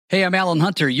Hey, I'm Alan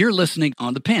Hunter. You're listening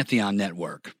on the Pantheon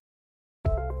Network.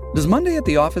 Does Monday at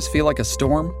the office feel like a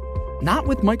storm? Not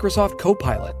with Microsoft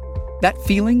Copilot. That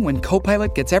feeling when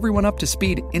Copilot gets everyone up to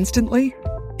speed instantly?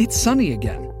 It's sunny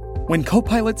again. When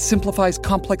Copilot simplifies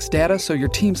complex data so your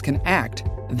teams can act,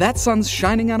 that sun's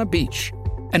shining on a beach.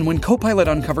 And when Copilot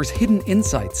uncovers hidden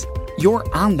insights, you're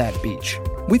on that beach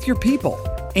with your people,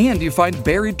 and you find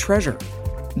buried treasure.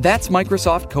 That's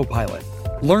Microsoft Copilot.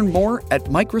 Learn more at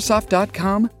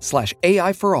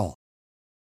Microsoft.com/AI for all.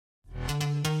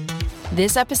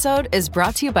 This episode is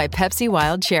brought to you by Pepsi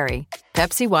Wild Cherry.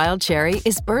 Pepsi Wild Cherry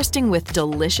is bursting with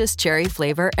delicious cherry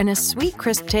flavor and a sweet,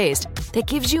 crisp taste that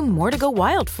gives you more to go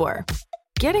wild for.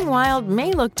 Getting wild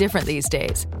may look different these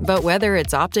days, but whether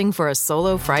it's opting for a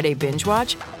solo Friday binge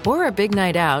watch or a big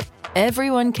night out,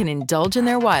 everyone can indulge in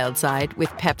their wild side with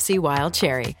Pepsi Wild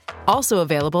Cherry. Also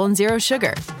available in Zero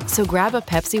Sugar. So grab a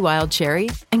Pepsi Wild Cherry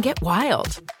and get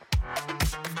wild.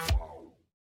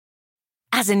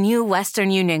 As a new Western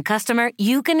Union customer,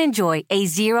 you can enjoy a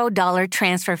 $0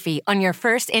 transfer fee on your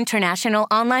first international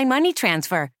online money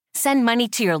transfer. Send money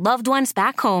to your loved ones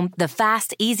back home the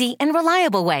fast, easy, and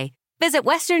reliable way. Visit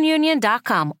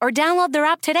westernunion.com or download their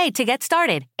app today to get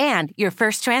started. And your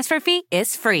first transfer fee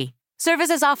is free.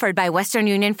 Services offered by Western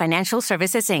Union Financial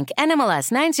Services, Inc.,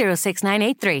 NMLS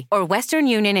 906983, or Western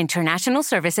Union International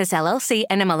Services, LLC,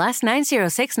 NMLS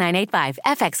 906985.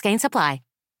 FX gains apply.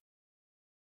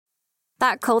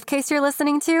 That cold case you're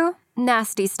listening to?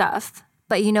 Nasty stuff.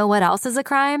 But you know what else is a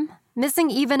crime? Missing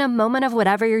even a moment of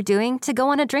whatever you're doing to go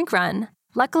on a drink run.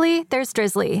 Luckily, there's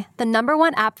Drizzly, the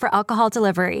 #1 app for alcohol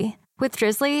delivery. With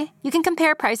Drizzly, you can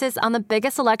compare prices on the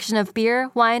biggest selection of beer,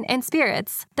 wine, and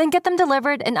spirits, then get them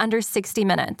delivered in under 60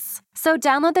 minutes. So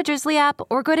download the Drizzly app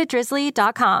or go to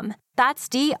drizzly.com. That's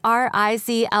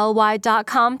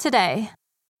DRIZLY.com today.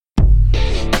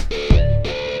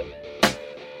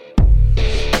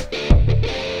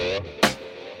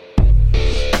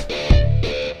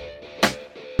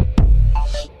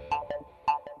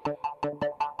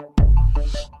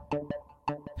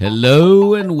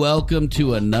 Hello and welcome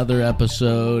to another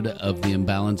episode of the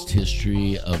Imbalanced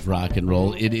History of Rock and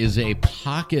Roll. It is a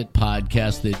pocket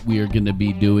podcast that we are going to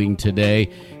be doing today.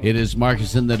 It is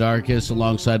Marcus in the Darkest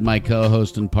alongside my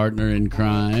co-host and partner in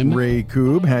crime, Ray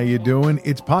Koob. How you doing?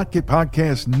 It's Pocket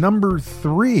Podcast number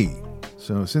 3.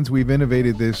 So since we've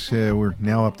innovated this, we're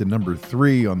now up to number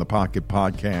 3 on the Pocket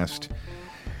Podcast.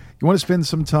 You want to spend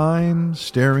some time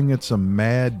staring at some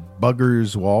mad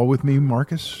bugger's wall with me,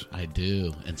 Marcus? I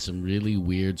do, and some really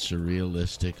weird,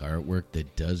 surrealistic artwork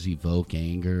that does evoke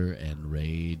anger and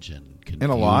rage and confusion.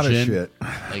 And a lot of shit.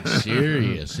 Like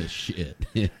serious as shit.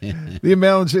 The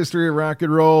Imbalanced History of Rock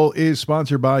and Roll is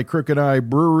sponsored by Crooked Eye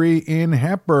Brewery in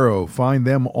Hatboro. Find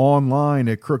them online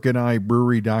at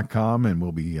crookedeyebrewery.com, and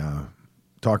we'll be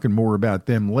talking more about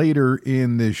them later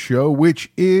in this show,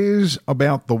 which is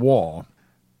about the wall.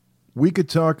 We could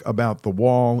talk about the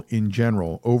wall in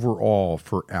general, overall,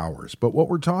 for hours. But what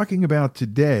we're talking about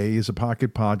today is a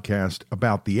pocket podcast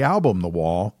about the album The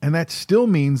Wall, and that still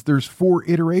means there's 4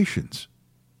 iterations.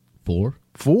 4?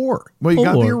 4. Well, you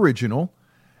got the original,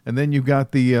 and then you've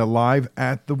got the Live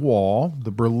at the Wall, the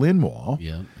Berlin Wall.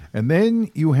 Yeah. And then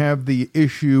you have the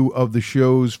issue of the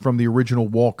shows from the original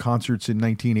Wall concerts in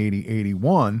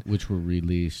 1980-81. Which were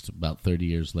released about 30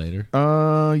 years later.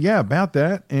 Yeah, about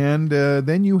that. And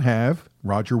then you have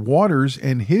Roger Waters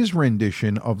and his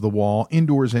rendition of The Wall,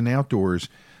 indoors and outdoors,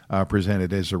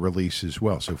 presented as a release as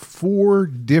well. So 4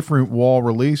 different Wall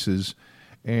releases,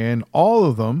 and all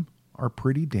of them are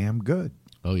pretty damn good.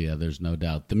 Oh, yeah, there's no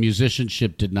doubt. The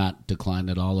musicianship did not decline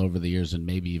at all over the years, and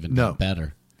maybe even got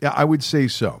better. Yeah, I would say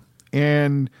so.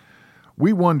 And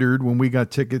we wondered when we got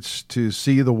tickets to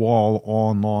see The Wall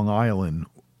on Long Island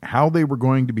how they were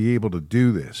going to be able to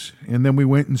do this. And then we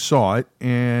went and saw it,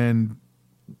 and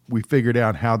we figured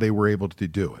out how they were able to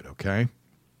do it, okay?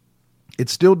 It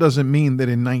still doesn't mean that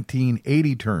in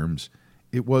 1980 terms,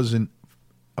 it wasn't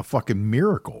a fucking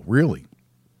miracle, really.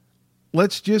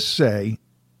 Let's just say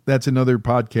that's another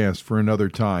podcast for another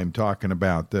time, talking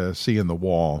about seeing The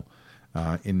Wall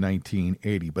in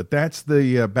 1980. But that's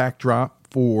the backdrop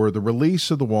for the release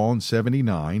of The Wall in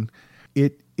 79.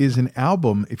 It is an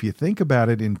album, if you think about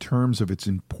it in terms of its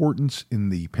importance in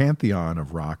the pantheon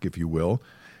of rock, if you will,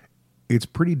 it's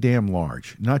pretty damn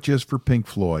large. Not just for Pink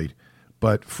Floyd,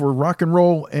 but for rock and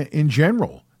roll in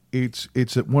general. It's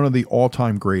one of the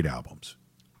all-time great albums.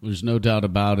 There's no doubt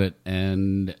about it,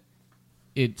 and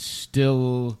it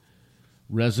still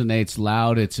resonates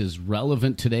loud. It's as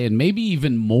relevant today, and maybe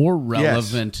even more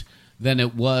relevant than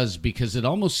it was, because it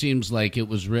almost seems like it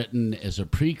was written as a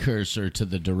precursor to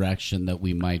the direction that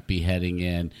we might be heading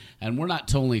in. And we're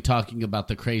not only talking about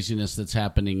the craziness that's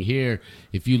happening here.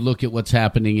 If you look at what's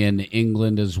happening in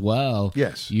England as well,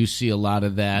 yes, you see a lot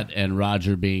of that, and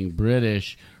Roger being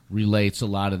British relates a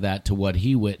lot of that to what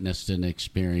he witnessed and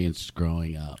experienced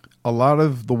growing up. A lot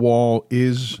of The Wall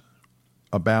is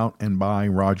about and by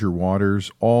Roger Waters.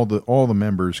 All the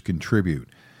members contribute.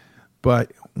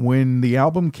 But when the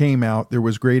album came out, there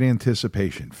was great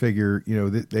anticipation. Figure,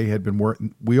 that they had been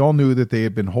working. We all knew that they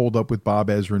had been holed up with Bob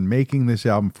Ezrin making this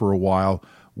album for a while.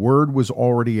 Word was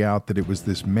already out that it was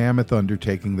this mammoth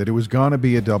undertaking, that it was going to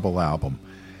be a double album.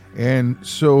 And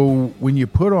so when you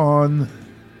put on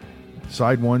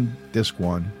side 1, disc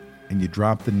 1, and you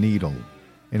drop the needle,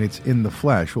 and it's in the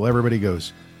flesh, well, everybody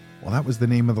goes, well, that was the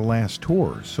name of the last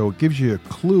tour. So it gives you a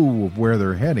clue of where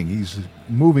they're heading. He's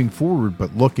moving forward,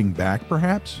 but looking back,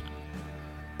 perhaps.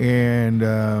 And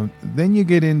then you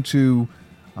get into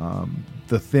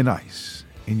the Thin Ice,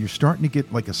 and you're starting to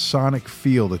get like a sonic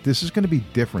feel that this is going to be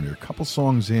different. There are a couple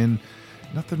songs in,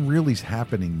 nothing really's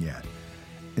happening yet,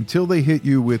 until they hit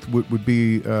you with what would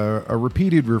be a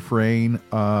repeated refrain,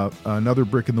 Another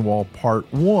Brick in the Wall, Part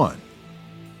 1.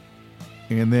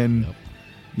 And then... Yep.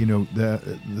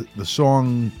 The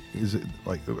song is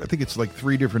like, I think it's like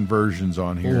 3 different versions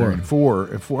on here. Four.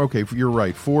 Okay, you're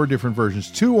right. 4 different versions.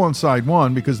 2 on side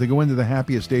 1, because they go into the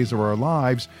happiest days of our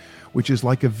lives, which is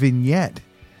like a vignette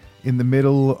in the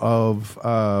middle of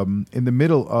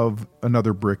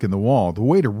Another Brick in the Wall. The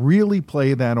way to really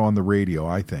play that on the radio,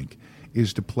 I think,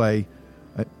 is to play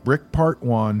Brick Part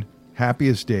 1,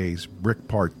 Happiest Days, Brick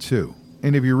Part 2.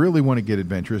 And if you really want to get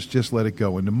adventurous, just let it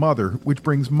go into Mother, which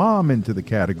brings Mom into the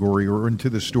category or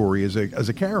into the story as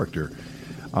a character.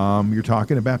 You're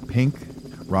talking about Pink.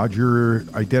 Roger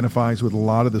identifies with a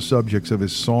lot of the subjects of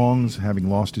his songs,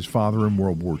 having lost his father in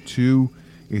World War II.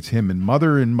 It's him and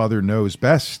Mother Knows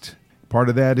Best. Part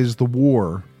of that is the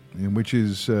war, which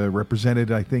is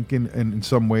represented, I think, in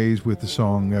some ways with the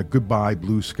song Goodbye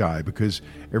Blue Sky, because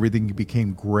everything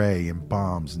became gray and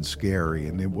bombs and scary,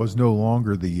 and it was no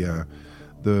longer the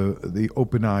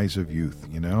open eyes of youth,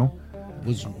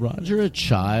 Was Roger a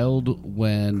child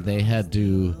when they had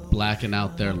to blacken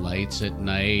out their lights at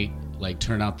night, like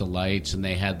turn out the lights, and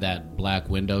they had that black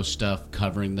window stuff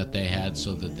covering that they had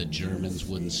so that the Germans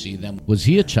wouldn't see them? Was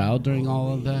he a child during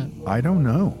all of that? I don't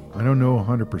know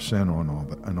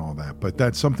 100% on all that, but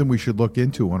that's something we should look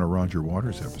into on a Roger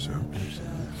Waters episode.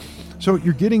 So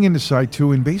you're getting into side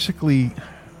 2, and basically,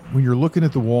 when you're looking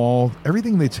at The Wall,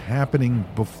 everything that's happening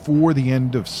before the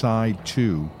end of side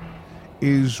 2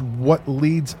 is what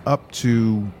leads up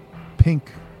to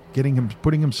Pink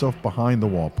putting himself behind the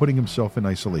wall, putting himself in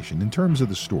isolation in terms of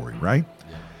the story, right?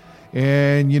 Yeah.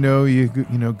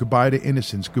 And goodbye to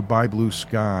innocence, goodbye blue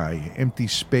sky, empty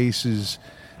spaces,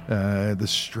 the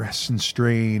stress and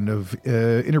strain of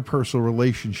interpersonal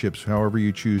relationships, however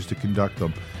you choose to conduct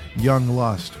them. Young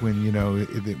lust,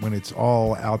 when it's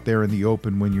all out there in the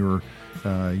open when you're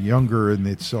younger, and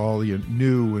it's all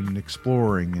new and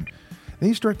exploring. And then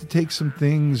you start to take some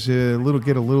things get a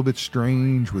little bit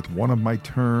strange with One of My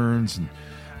Turns, and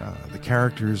the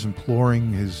character is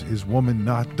imploring his woman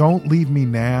don't leave me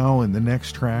now in the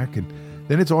next track. And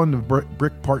then it's on to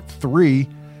Brick Part 3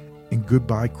 and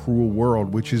Goodbye Cruel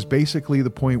World, which is basically the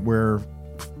point where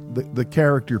the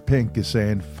character Pink is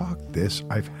saying, fuck this,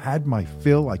 I've had my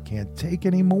fill, I can't take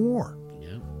any more.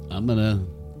 Yeah, I'm gonna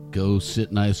go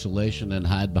sit in isolation and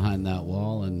hide behind that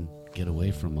wall and get away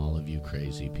from all of you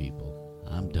crazy people.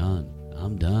 I'm done.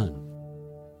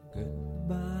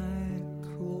 Goodbye,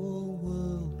 cruel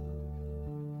world,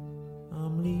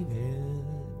 I'm leaving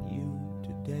you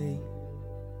today.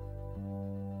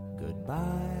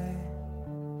 Goodbye,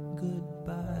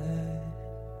 goodbye,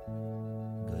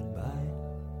 goodbye.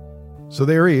 So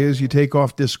there he is. You take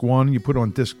off disc 1, you put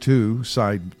on disc 2,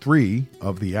 side 3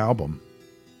 of the album,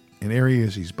 and there he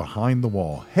is. He's behind the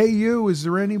wall. Hey, you! Is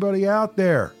there anybody out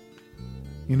there?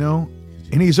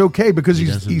 And he's okay because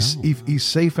he's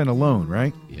safe and alone,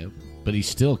 right? Yep. But he's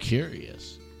still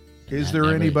curious. Is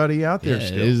there anybody out there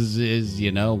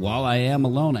still? While I am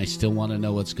alone, I still want to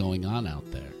know what's going on out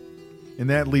there. And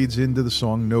that leads into the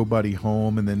song Nobody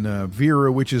Home. And then Vera,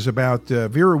 which is about...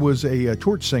 Vera was a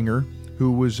torch singer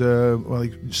who was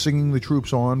singing the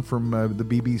troops on from the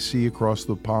BBC across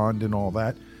the pond and all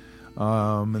that.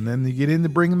 And then you get into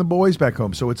bringing the boys back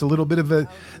home. So it's a little bit of a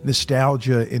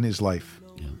nostalgia in his life.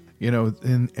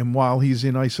 And while he's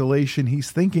in isolation, he's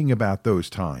thinking about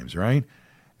those times, right?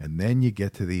 And then you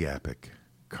get to the epic,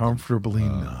 Comfortably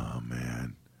Numb,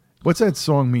 man. What's that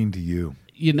song mean to you?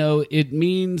 It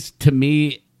means to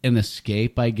me an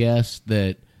escape, I guess,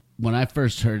 that when I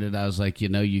first heard it, I was like,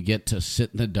 you get to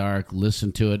sit in the dark,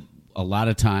 listen to it. A lot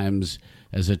of times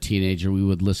as a teenager, we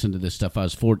would listen to this stuff. I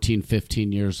was 14,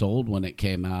 15 years old when it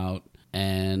came out.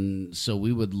 And so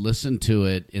we would listen to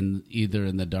it either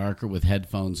in the dark or with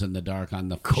headphones in the dark on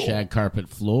the shag carpet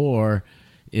floor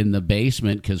in the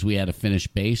basement, because we had a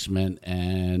finished basement,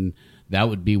 and that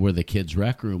would be where the kids'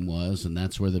 rec room was, and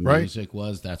that's where the music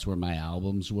was. That's where my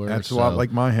albums were. That's a lot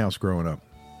like my house growing up.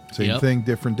 Same thing,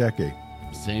 different decade.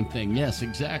 Same thing, yes,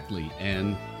 exactly.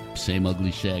 And same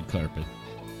ugly shag carpet.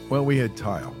 Well, we had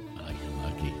tile. Oh, you're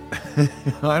lucky.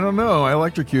 I don't know. I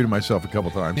electrocuted myself a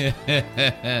couple times.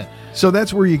 So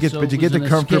that's where you get, So but you it get was the an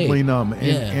comfortably escape. numb.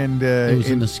 And It was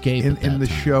an escape at In that the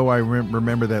time. show, I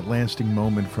remember that lasting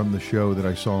moment from the show that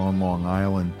I saw on Long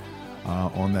Island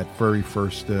on that very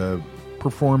first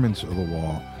performance of The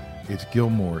Wall. It's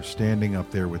Gilmore standing up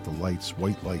there with the lights,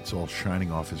 white lights all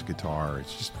shining off his guitar.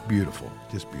 It's just beautiful,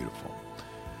 just beautiful.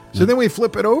 So then we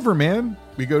flip it over, man.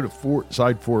 We go to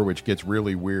side 4, which gets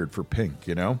really weird for Pink,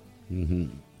 Mm-hmm.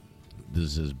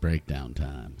 This is breakdown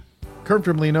time.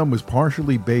 Comfortably Numb was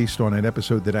partially based on an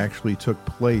episode that actually took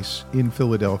place in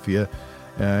Philadelphia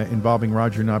involving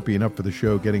Roger not being up for the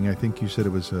show, getting, I think you said it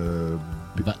was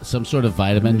Some sort of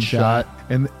vitamin shot.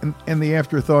 And the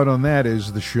afterthought on that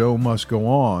is the show must go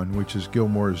on, which is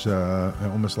Gilmore's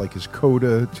almost like his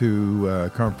coda to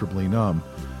Comfortably Numb.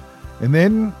 And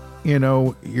then,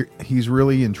 he's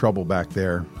really in trouble back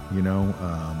there,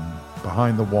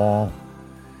 behind the wall.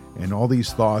 And all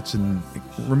these thoughts and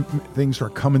things are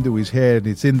coming to his head.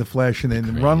 It's in the flesh. And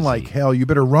then run like hell. You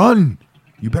better run.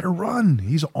 You better run.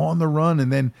 He's on the run.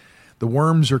 And then the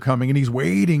worms are coming and he's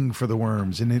waiting for the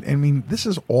worms. And this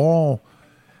is all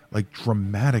like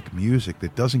dramatic music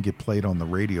that doesn't get played on the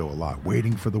radio a lot.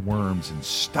 Waiting for the worms and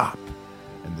stop.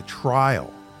 And the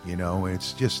trial,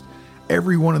 it's just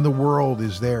everyone in the world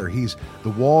is there.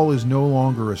 The wall is no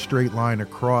longer a straight line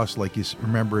across like you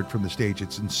remember it from the stage.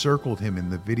 It's encircled him in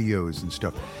the videos and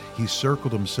stuff. He's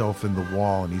circled himself in the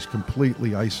wall and he's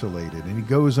completely isolated. And he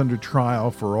goes under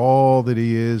trial for all that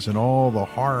he is and all the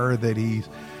horror that he's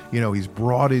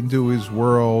brought into his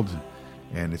world.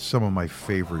 And it's some of my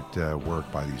favorite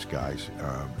work by these guys,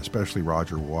 especially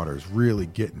Roger Waters, really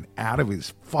getting out of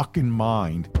his fucking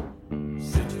mind.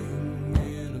 Sitting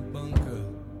in a bunker,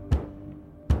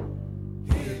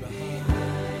 hid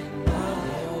behind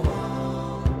the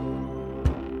wall.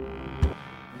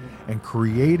 And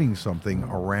creating something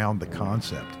around the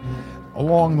concept.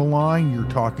 Along the line,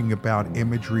 you're talking about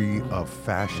imagery of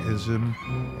fascism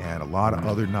and a lot of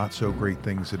other not so great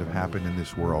things that have happened in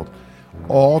this world,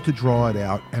 all to draw it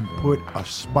out and put a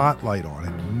spotlight on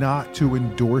it, not to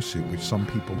endorse it, which some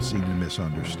people seem to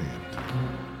misunderstand.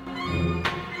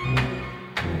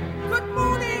 Good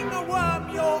morning, worm,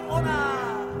 your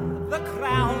honor. The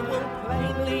crown will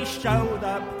plainly show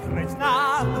the prisoner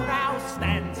who now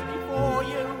stands before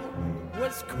you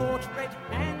was caught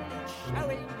red-handed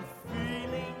showing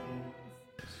feelings.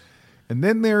 And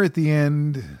then there at the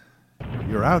end,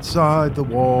 you're outside the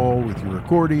wall with your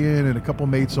accordion and a couple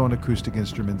mates on acoustic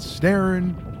instruments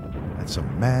staring at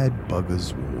some mad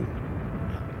buggers wool.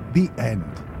 The end.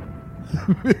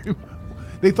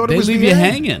 They thought it was leave the you end.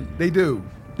 hanging. They do.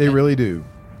 They really do.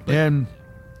 And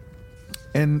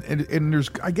there's,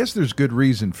 I guess there's good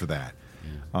reason for that.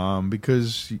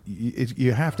 Because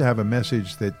you have to have a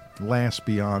message that lasts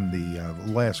beyond the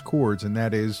last chords, and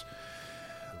that is,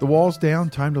 the wall's down,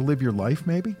 time to live your life,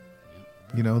 maybe?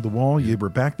 The wall, you were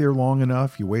back there long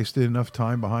enough, you wasted enough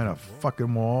time behind a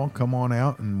fucking wall, come on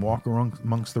out and walk around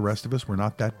amongst the rest of us, we're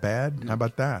not that bad. How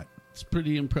about that? It's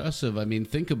pretty impressive. I mean,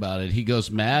 think about it. He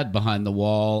goes mad behind the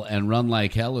wall, and Run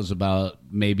Like Hell is about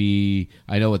maybe,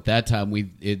 I know at that time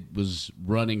it was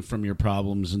running from your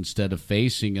problems instead of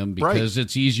facing them, because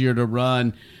it's easier to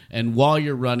run. And while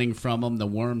you're running from them, the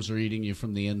worms are eating you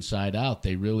from the inside out.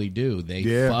 They really do.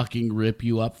 They fucking rip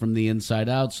you up from the inside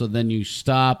out. So then you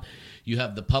stop. You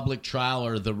have the public trial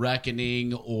or the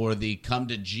reckoning or the come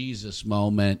to Jesus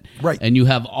moment. Right. And you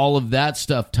have all of that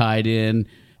stuff tied in,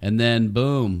 and then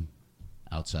boom.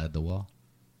 Outside the wall.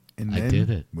 And I then did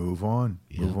it. Move on.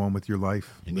 Yeah. Move on with your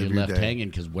life. And Live you're your left day. hanging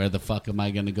because where the fuck am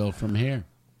I going to go from here?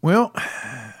 Well,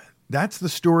 that's the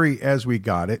story as we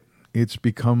got it. It's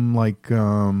become like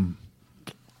almost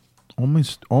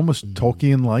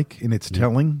Tolkien-like in its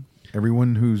telling.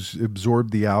 Everyone who's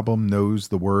absorbed the album knows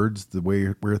the words, the way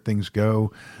where things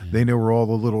go. They know where all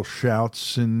the little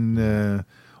shouts and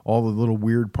all the little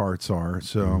weird parts are.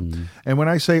 So, and when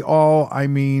I say all, I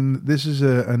mean this is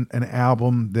an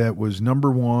album that was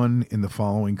number one in the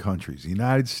following countries: the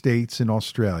United States and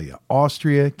Australia,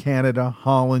 Austria, Canada,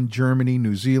 Holland, Germany,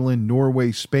 New Zealand,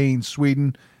 Norway, Spain,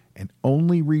 Sweden, and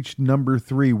only reached number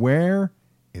 3 where?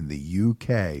 In the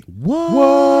UK.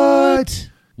 What?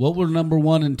 What were number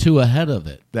 1 and 2 ahead of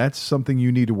it? That's something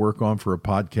you need to work on for a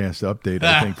podcast update,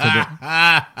 I think,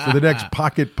 for the next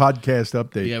Pocket Podcast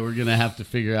update. Yeah, we're going to have to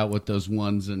figure out what those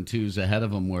 1s and 2s ahead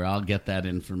of them were. I'll get that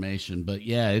information. But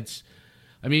yeah, it's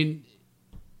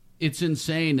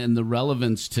insane. And the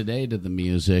relevance today to the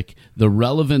music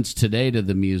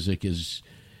is...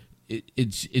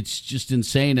 It's just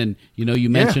insane. And, you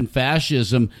mentioned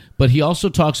fascism, but he also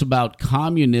talks about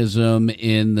communism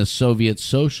in the Soviet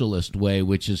socialist way,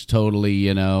 which is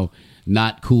totally,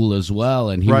 not cool as well.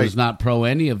 And he was not pro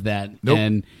any of that. Nope.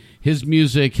 And his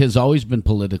music has always been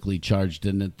politically charged.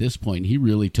 And at this point, he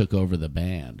really took over the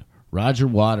band. Roger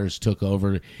Waters took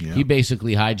over. Yeah. He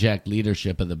basically hijacked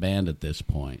leadership of the band at this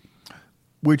point.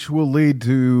 Which will lead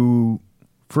to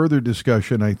further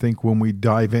discussion, I think, when we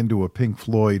dive into a Pink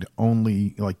Floyd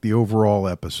only, like the overall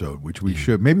episode, which we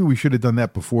should. Maybe we should have done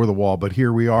that before the wall, but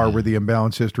here we are with the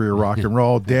imbalanced history of rock and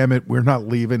roll. Damn it, we're not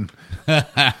leaving.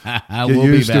 Get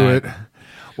used to it.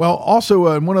 Well,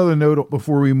 also, one other note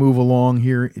before we move along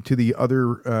here to the other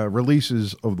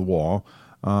releases of the wall.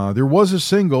 There was a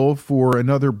single for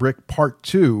Another Brick Part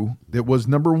 2 that was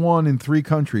number 1 in 3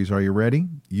 countries. Are you ready?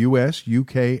 U.S.,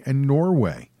 UK, and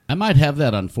Norway. I might have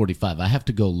that on 45. I have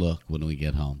to go look when we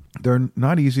get home. They're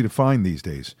not easy to find these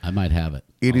days. I might have it.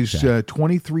 It is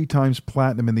 23 times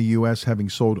platinum in the U.S., having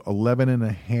sold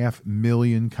 11.5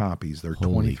 million copies. They're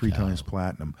 23 times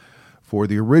platinum. For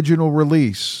the original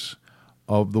release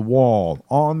of The Wall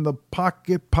on the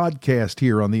Pocket Podcast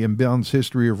here on the Imbalanced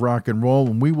History of Rock and Roll,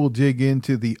 and we will dig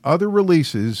into the other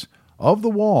releases of The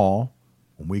Wall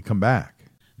when we come back.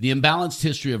 The Imbalanced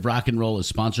History of Rock and Roll is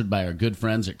sponsored by our good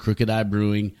friends at Crooked Eye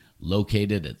Brewing,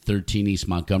 located at 13 East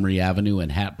Montgomery Avenue in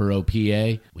Hatboro,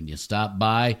 PA. When you stop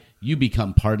by, you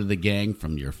become part of the gang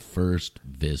from your first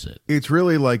visit. It's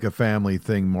really like a family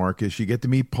thing, Marcus. You get to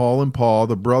meet Paul and Paul,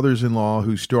 the brothers-in-law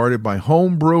who started by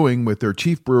home brewing with their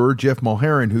chief brewer, Jeff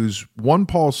Mulheron, who's one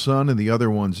Paul's son and the other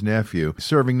one's nephew.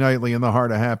 Serving nightly in the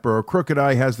heart of Hatboro, Crooked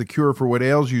Eye has the cure for what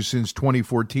ails you since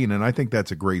 2014, and I think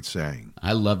that's a great saying.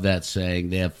 I love that saying.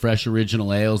 They have fresh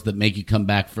original ales that make you come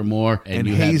back for more. And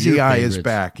Hazy Eye is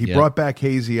back. He brought back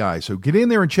Hazy Eye. So get in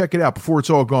there and check it out before it's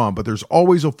all gone. But there's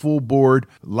always a full board,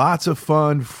 lots of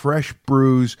fun, fresh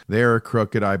brews there at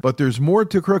Crooked Eye. But there's more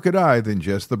to Crooked Eye than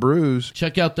just the brews.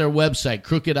 Check out their website,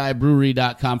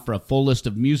 crookedeyebrewery.com, for a full list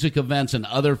of music events and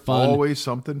other fun. Always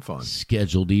something fun.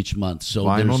 Scheduled each month. So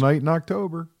Final night in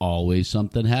October. Always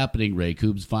something happening. Ray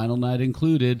Coob's final night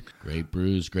included. Great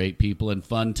brews, great people, and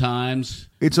fun times.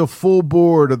 It's a full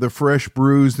board of the fresh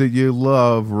brews that you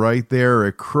love right there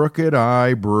at Crooked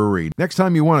Eye Brewery. Next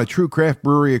time you want a true craft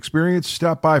brewery experience,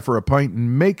 stop by for a pint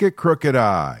and make it Crooked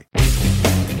Eye.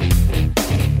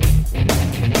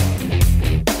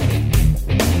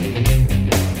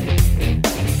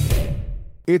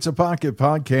 It's a Pocket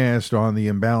Podcast on the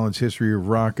Imbalanced History of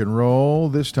Rock and Roll.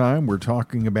 This time we're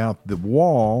talking about The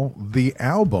Wall, the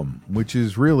album, which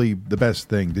is really the best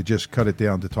thing to just cut it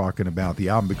down to talking about the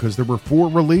album because there were 4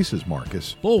 releases,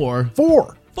 Marcus. 4?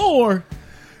 4!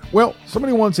 Well,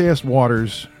 somebody once asked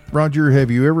Waters, Roger, have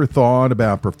you ever thought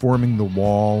about performing The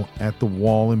Wall at the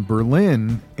Wall in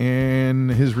Berlin?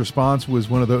 And his response was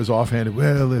one of those offhanded,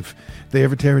 well, if they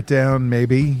ever tear it down,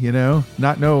 maybe,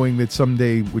 not knowing that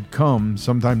someday would come,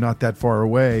 sometime not that far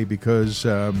away, because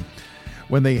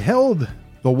when they held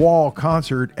the Wall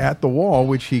concert at the Wall,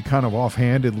 which he kind of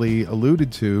offhandedly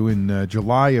alluded to in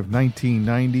July of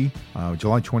 1990,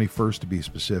 July 21st to be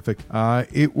specific.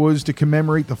 It was to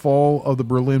commemorate the fall of the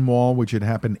Berlin Wall, which had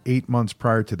happened 8 months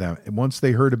prior to that. And once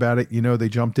they heard about it, they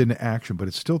jumped into action, but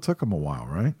it still took them a while,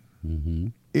 right? Mm-hmm.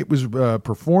 It was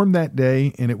performed that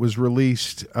day, and it was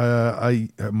released a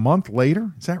month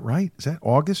later. Is that right? Is that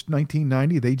August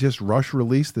 1990? They just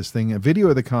released this thing. A video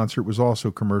of the concert was also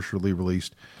commercially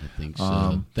released. I think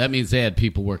so. That means they had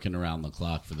people working around the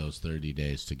clock for those 30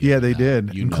 days to get it they out.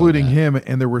 Did, including him,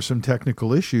 and there were some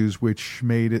technical issues which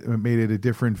made it a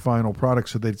different final product,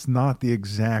 so that it's not the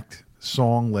exact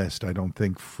song list, I don't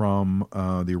think, from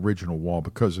the original Wall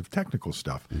because of technical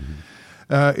stuff. Mm-hmm.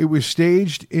 It was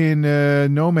staged in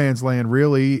no man's land,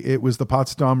 really. It was the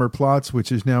Potsdamer Platz, which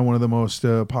is now one of the most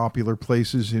popular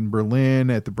places in Berlin,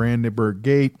 at the Brandenburg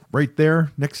Gate. Right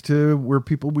there, next to where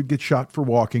people would get shot for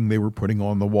walking, they were putting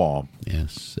on the Wall.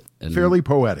 Yes. And fairly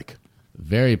poetic.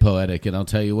 Very poetic, and I'll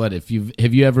tell you what. Have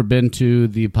you ever been to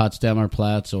the Potsdamer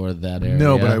Platz or that area?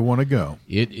 No, but I want to go.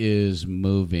 It is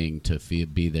moving to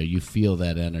be there. You feel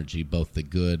that energy, both the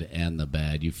good and the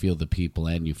bad. You feel the people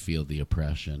and you feel the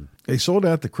oppression. They sold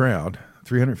out the crowd.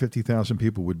 350,000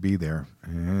 people would be there,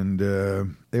 and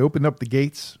they opened up the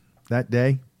gates that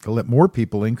day to let more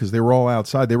people in because they were all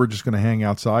outside. They were just going to hang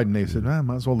outside, and they said,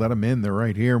 might as well let them in. They're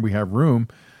right here. We have room.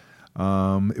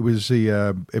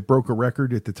 It broke a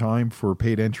record at the time for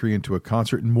paid entry into a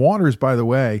concert. And Waters, by the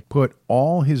way, put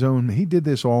all his own, he did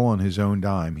this all on his own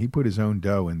dime. He put his own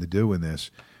dough into doing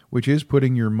this, which is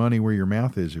putting your money where your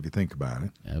mouth is, if you think about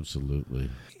it. Absolutely.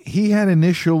 He had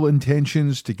initial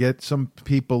intentions to get some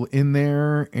people in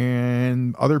there,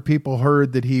 and other people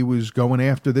heard that he was going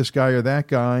after this guy or that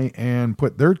guy and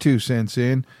put their 2 cents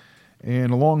in.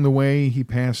 And along the way, he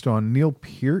passed on Neil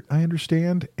Peart, I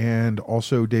understand, and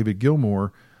also David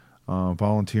Gilmour,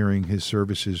 volunteering his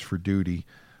services for duty.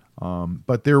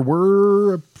 But it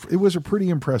was a pretty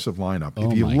impressive lineup.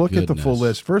 Oh, if you look at the full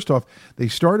list, first off, they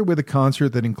started with a concert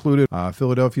that included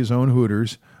Philadelphia's own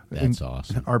Hooters. That's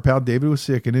awesome. Our pal David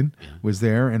Wasikinen was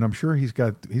there, and I'm sure he's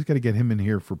got to get him in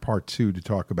here for part 2 to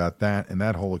talk about that and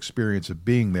that whole experience of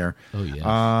being there. Oh,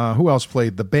 yes. Who else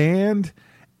played? The band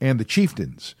and the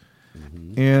Chieftains.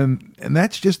 And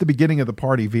that's just the beginning of the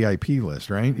party VIP list,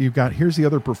 right? Here's the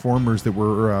other performers that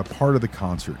were part of the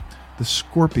concert. The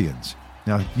Scorpions.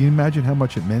 Now, can you imagine how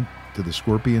much it meant to the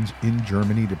Scorpions in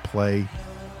Germany to play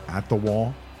at the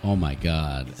Wall? Oh, my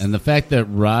God. And the fact that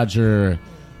Roger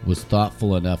was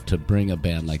thoughtful enough to bring a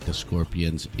band like the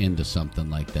Scorpions into something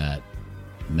like that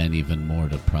meant even more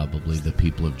to probably the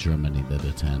people of Germany that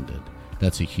attended.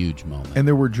 That's a huge moment. And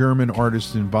there were German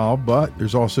artists involved, but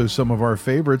there's also some of our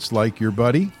favorites, like your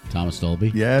buddy Thomas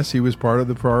Dolby. Yes, he was part of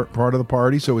the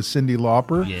party. So was Cyndi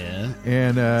Lauper. Yeah.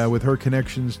 And with her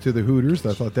connections to the Hooters,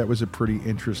 I thought that was a pretty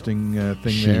interesting thing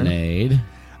Sinead. there.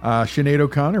 Sinead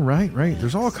O'Connor, right.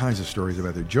 There's all kinds of stories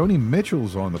about there. Joni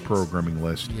Mitchell's on the programming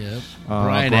list. Yep.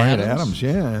 Brian Adams,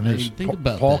 yeah. And there's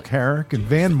Paul Carrick and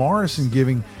Van Morrison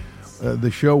giving the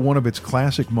show one of its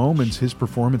classic moments, his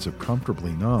performance of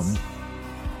Comfortably Numb.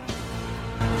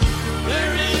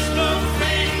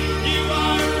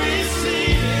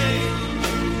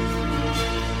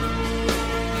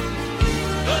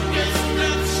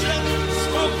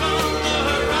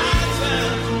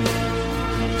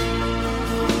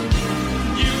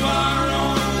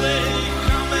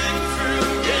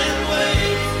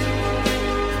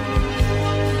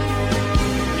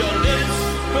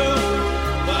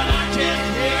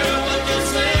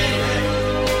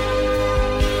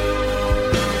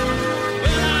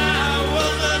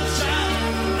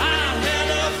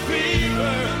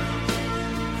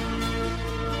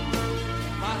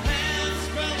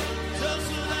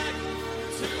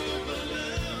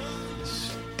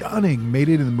 Stunning. Made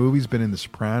it in the movies, been in The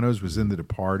Sopranos, was in The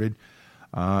Departed.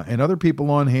 And other people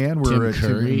on hand were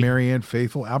Marianne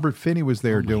Faithfull. Albert Finney was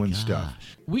there doing stuff.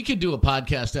 We could do a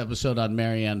podcast episode on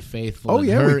Marianne Faithfull. Oh,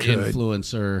 yeah, her we could.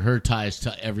 Influence, her ties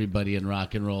to everybody in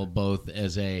rock and roll, both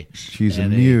as she's a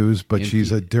muse, but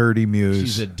she's a dirty muse.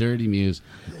 She's a dirty muse.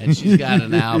 And she's got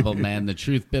an album, man. The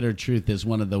Truth, Bitter Truth is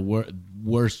one of the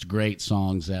worst great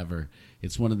songs ever.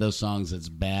 It's one of those songs that's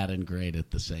bad and great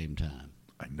at the same time.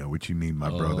 I know what you mean, my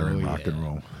brother, in rock and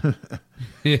roll.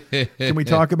 Can we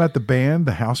talk about the band,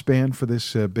 the house band for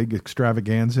this big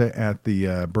extravaganza at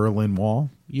the Berlin Wall?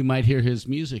 You might hear his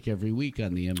music every week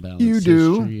on the Imbalanced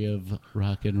History of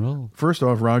Rock and Roll. First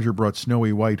off, Roger brought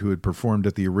Snowy White, who had performed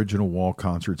at the original Wall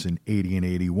concerts in 80 and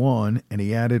 81, and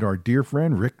he added our dear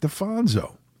friend Rick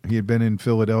DeFonso. He had been in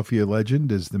Philadelphia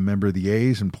Legend as the member of the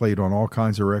A's and played on all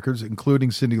kinds of records,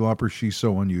 including Cyndi Lauper's She's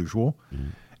So Unusual. Mm-hmm.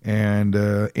 And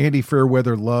Andy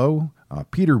Fairweather Lowe,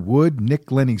 Peter Wood,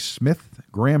 Nick Lenny Smith,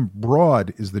 Graham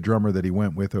Broad is the drummer that he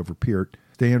went with over Peart,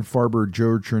 Stan Farber,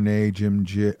 Joe Chernay, Jim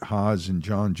Haas, and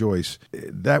John Joyce.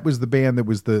 That was the band that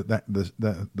was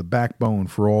the backbone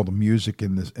for all the music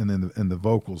and the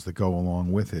vocals that go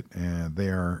along with it. And they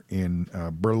are in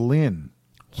Berlin.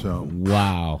 So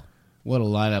wow, what a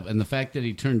lineup! And the fact that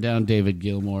he turned down David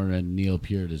Gilmour and Neil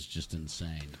Peart is just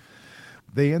insane.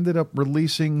 They ended up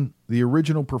releasing the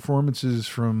original performances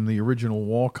from the original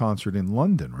Wall concert in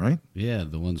London, right? Yeah,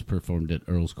 the ones performed at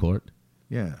Earl's Court.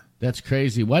 Yeah. That's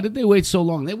crazy. Why did they wait so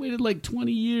long? They waited like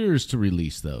 20 years to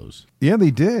release those. Yeah, they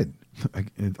did.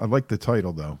 I like the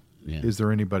title, though. Yeah. Is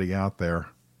There Anybody Out There?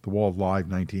 The Wall Live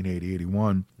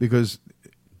 1980-81. Because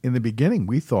in the beginning,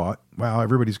 we thought, wow,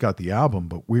 everybody's got the album,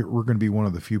 but we're going to be one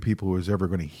of the few people who is ever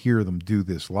going to hear them do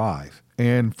this live.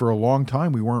 And for a long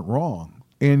time, we weren't wrong.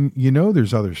 And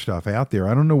there's other stuff out there.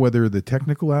 I don't know whether the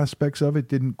technical aspects of it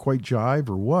didn't quite jive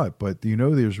or what, but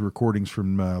there's recordings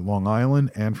from Long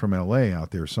Island and from L.A. out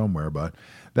there somewhere. But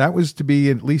that was to be,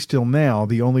 at least till now,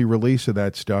 the only release of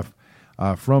that stuff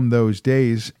from those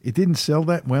days. It didn't sell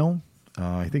that well.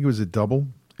 I think it was a double,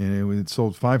 and it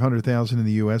sold 500,000 in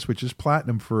the U.S., which is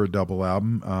platinum for a double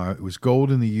album. It was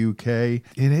gold in the U.K.,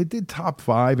 and it did top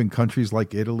 5 in countries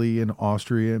like Italy and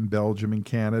Austria and Belgium and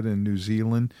Canada and New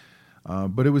Zealand.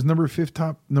 But it was number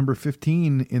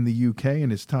 15 in the UK,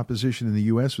 and its top position in the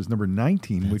US was number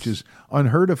 19, which is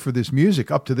unheard of for this music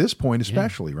up to this point,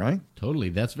 especially, right? Totally.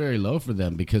 That's very low for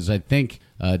them because I think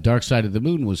Dark Side of the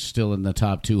Moon was still in the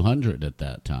top 200 at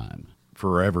that time.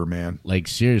 Forever, man. Like,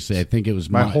 seriously, I think it was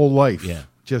my whole life. Yeah.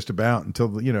 Just about until,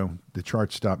 the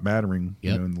charts stopped mattering,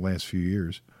 in the last few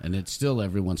years. And it still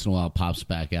every once in a while pops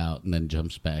back out and then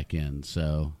jumps back in,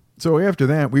 so... So after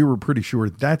that, we were pretty sure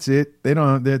that's it.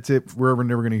 That's it. We're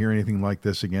never going to hear anything like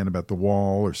this again about The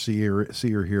Wall or see or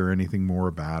hear anything more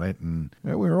about it. And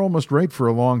we were almost right for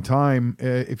a long time.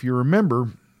 If you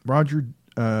remember, Roger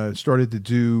started to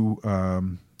do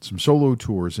some solo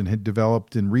tours and had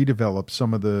developed and redeveloped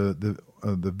some of the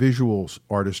visuals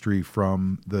artistry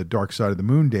from the Dark Side of the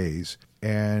Moon days,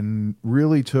 and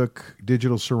really took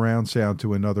digital surround sound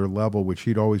to another level, which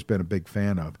he'd always been a big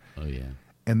fan of. Oh yeah.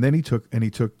 And then he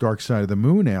took Dark Side of the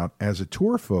Moon out as a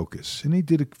tour focus, and he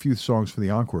did a few songs for the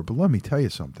encore. But let me tell you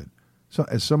something. So,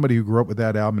 as somebody who grew up with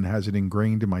that album and has it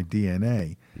ingrained in my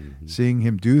DNA, seeing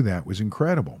him do that was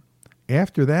incredible.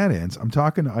 After that ends, I'm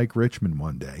talking to Ike Richmond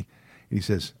one day, and he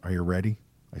says, "Are you ready?"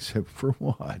 I said, "For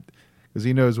what?" Because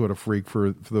he knows what a freak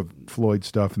for the Floyd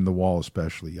stuff and The Wall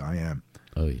especially I am.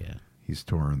 Oh, yeah. He's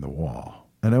touring The Wall.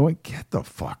 And I went, "Get the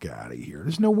fuck out of here.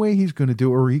 There's no way he's going to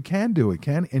do it, or he can do it,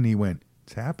 can?" And he went,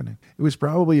 "It's happening." It was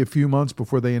probably a few months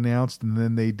before they announced, and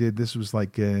then they did. This was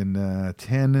like in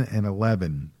 10 and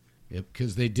 11. Yep,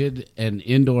 because they did an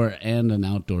indoor and an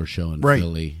outdoor show in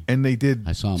Philly. And they did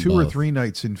I saw 2 or both. 3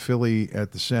 nights in Philly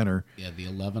at the center. Yeah, the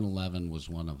 11/11 was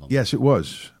one of them. Yes, it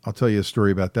was. I'll tell you a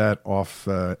story about that off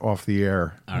the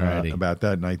air about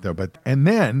that night, though. And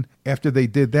then after they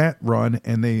did that run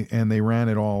and they ran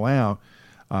it all out,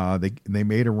 they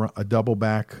made a double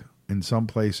back in some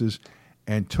places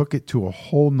and took it to a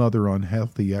whole nother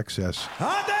unhealthy excess.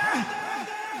 Are there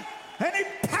any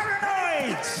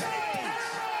paranoids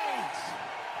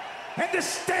in the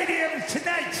stadium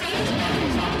tonight?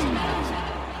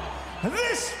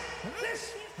 This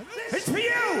is for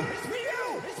you.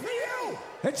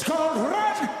 It's called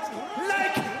Run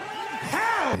Like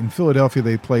Hell. In Philadelphia,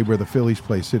 they played where the Phillies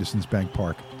play, Citizens Bank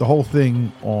Park. The whole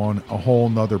thing on a whole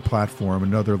nother platform,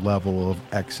 another level of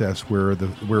excess where it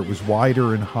was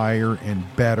wider and higher and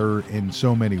better in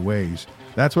so many ways.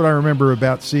 That's what I remember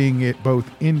about seeing it both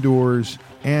indoors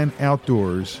and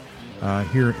outdoors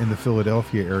here in the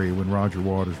Philadelphia area when Roger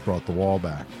Waters brought The Wall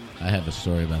back. I have a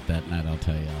story about that night I'll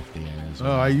tell you off the air as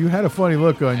well. Oh, you had a funny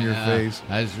look on your face.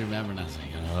 I just remember, and I was like,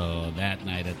 oh, that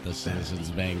night at the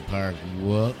Citizens Bank Park,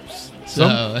 whoops.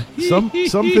 Some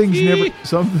things never,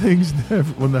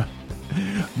 well,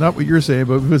 not what you're saying,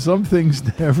 but some things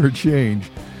never change.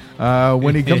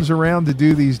 When he comes around to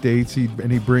do these dates, he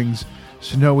brings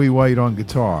Snowy White on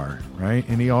guitar, right?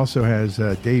 And he also has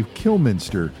Dave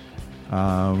Kilminster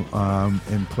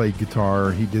and played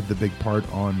guitar. He did the big part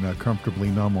on Comfortably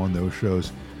Numb on those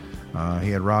shows.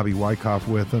 He had Robbie Wyckoff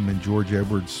with him and George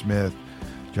Edward Smith,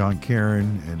 John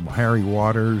Caron, and Harry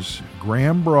Waters,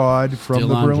 Graham Broad from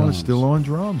the Brilliant, still on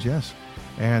drums, yes.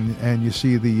 And you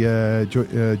see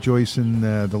the Joyce and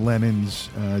the Lennons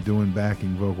doing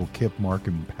backing vocal, Kip, Mark,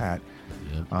 and Pat.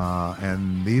 Yep.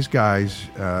 And these guys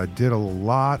did a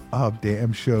lot of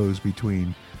damn shows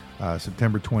between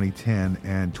September 2010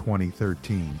 and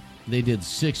 2013. They did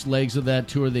 6 legs of that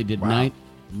tour. They did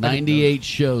 98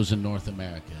 shows in North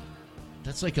America.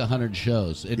 That's like 100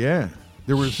 shows. Yeah.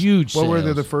 There was huge What sales. were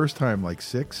they the first time? Like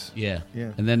 6? Yeah.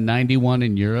 Yeah. And then 91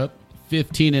 in Europe,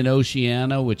 15 in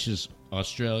Oceania, which is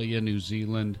Australia, New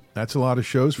Zealand. That's a lot of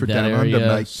shows for that down area. under.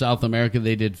 Mike. South America,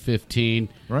 they did 15.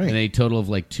 Right. And a total of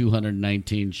like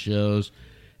 219 shows.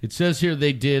 It says here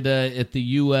they did at the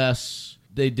U.S.,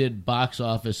 they did box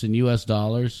office in U.S.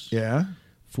 dollars. Yeah.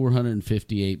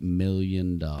 $458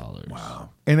 million. Wow.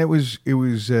 And it was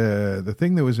the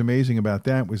thing that was amazing about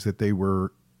that was that they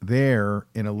were there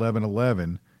in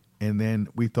 11/11, and then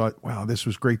we thought, wow, this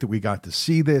was great that we got to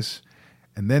see this.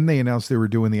 And then they announced they were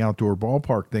doing the outdoor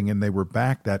ballpark thing, and they were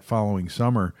back that following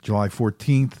summer, July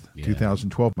 14th,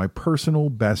 2012, my personal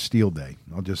Bastille Day.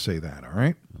 I'll just say that, all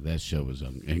right? That show was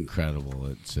incredible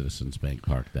at Citizens Bank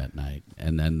Park that night.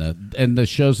 And then the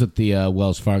shows at the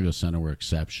Wells Fargo Center were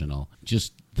exceptional.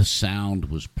 Just the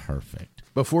sound was perfect.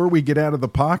 Before we get out of the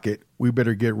pocket, we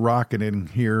better get rocking in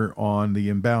here on the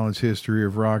Imbalanced History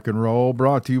of Rock and Roll,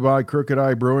 brought to you by Crooked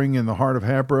Eye Brewing in the heart of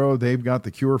Hatboro. They've got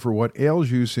the cure for what ails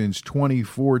you since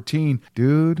 2014.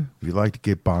 Dude, if you like to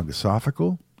get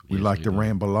bongosophical, we like to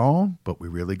ramble on, but we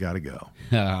really got to go.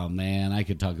 Oh, man, I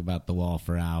could talk about the wall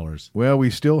for hours. Well, we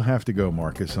still have to go,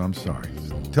 Marcus. I'm sorry.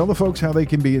 Tell the folks how they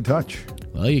can be in touch.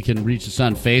 Well, you can reach us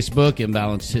on Facebook,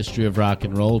 Imbalanced History of Rock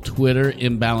and Roll, Twitter,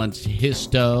 Imbalanced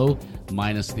Histo,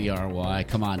 minus the RY.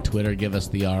 Come on, Twitter, give us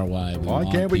the RY. Why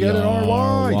can't we get an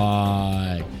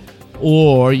RY?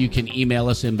 Or you can email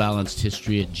us,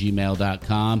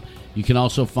 imbalancedhistory@gmail.com. You can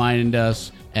also find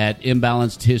us at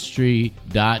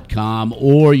imbalancedhistory.com,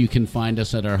 or you can find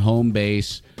us at our home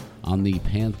base on the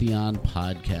Pantheon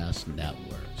Podcast Network.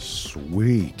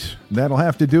 Sweet. That'll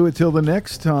have to do it till the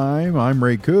next time. I'm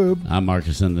Ray Koob. I'm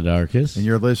Marcus in the Darkest. And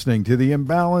you're listening to the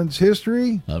Imbalanced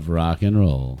History of Rock and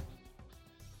Roll.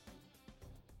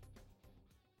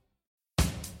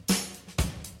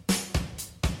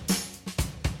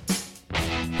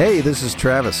 Hey, this is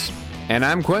Travis. And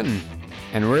I'm Quentin.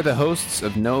 And we're the hosts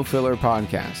of No Filler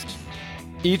Podcast.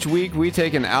 Each week we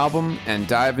take an album and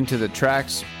dive into the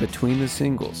tracks between the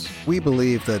singles. We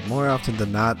believe that more often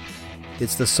than not,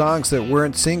 it's the songs that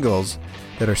weren't singles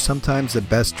that are sometimes the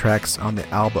best tracks on the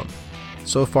album.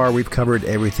 So far we've covered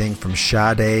everything from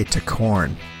Sade to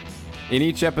Korn. In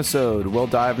each episode, we'll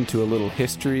dive into a little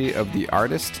history of the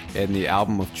artist and the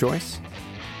album of choice,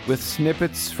 with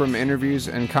snippets from interviews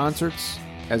and concerts,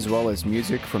 as well as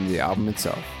music from the album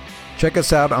itself. Check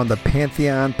us out on the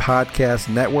Pantheon Podcast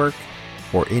Network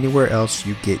or anywhere else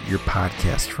you get your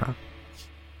podcast from.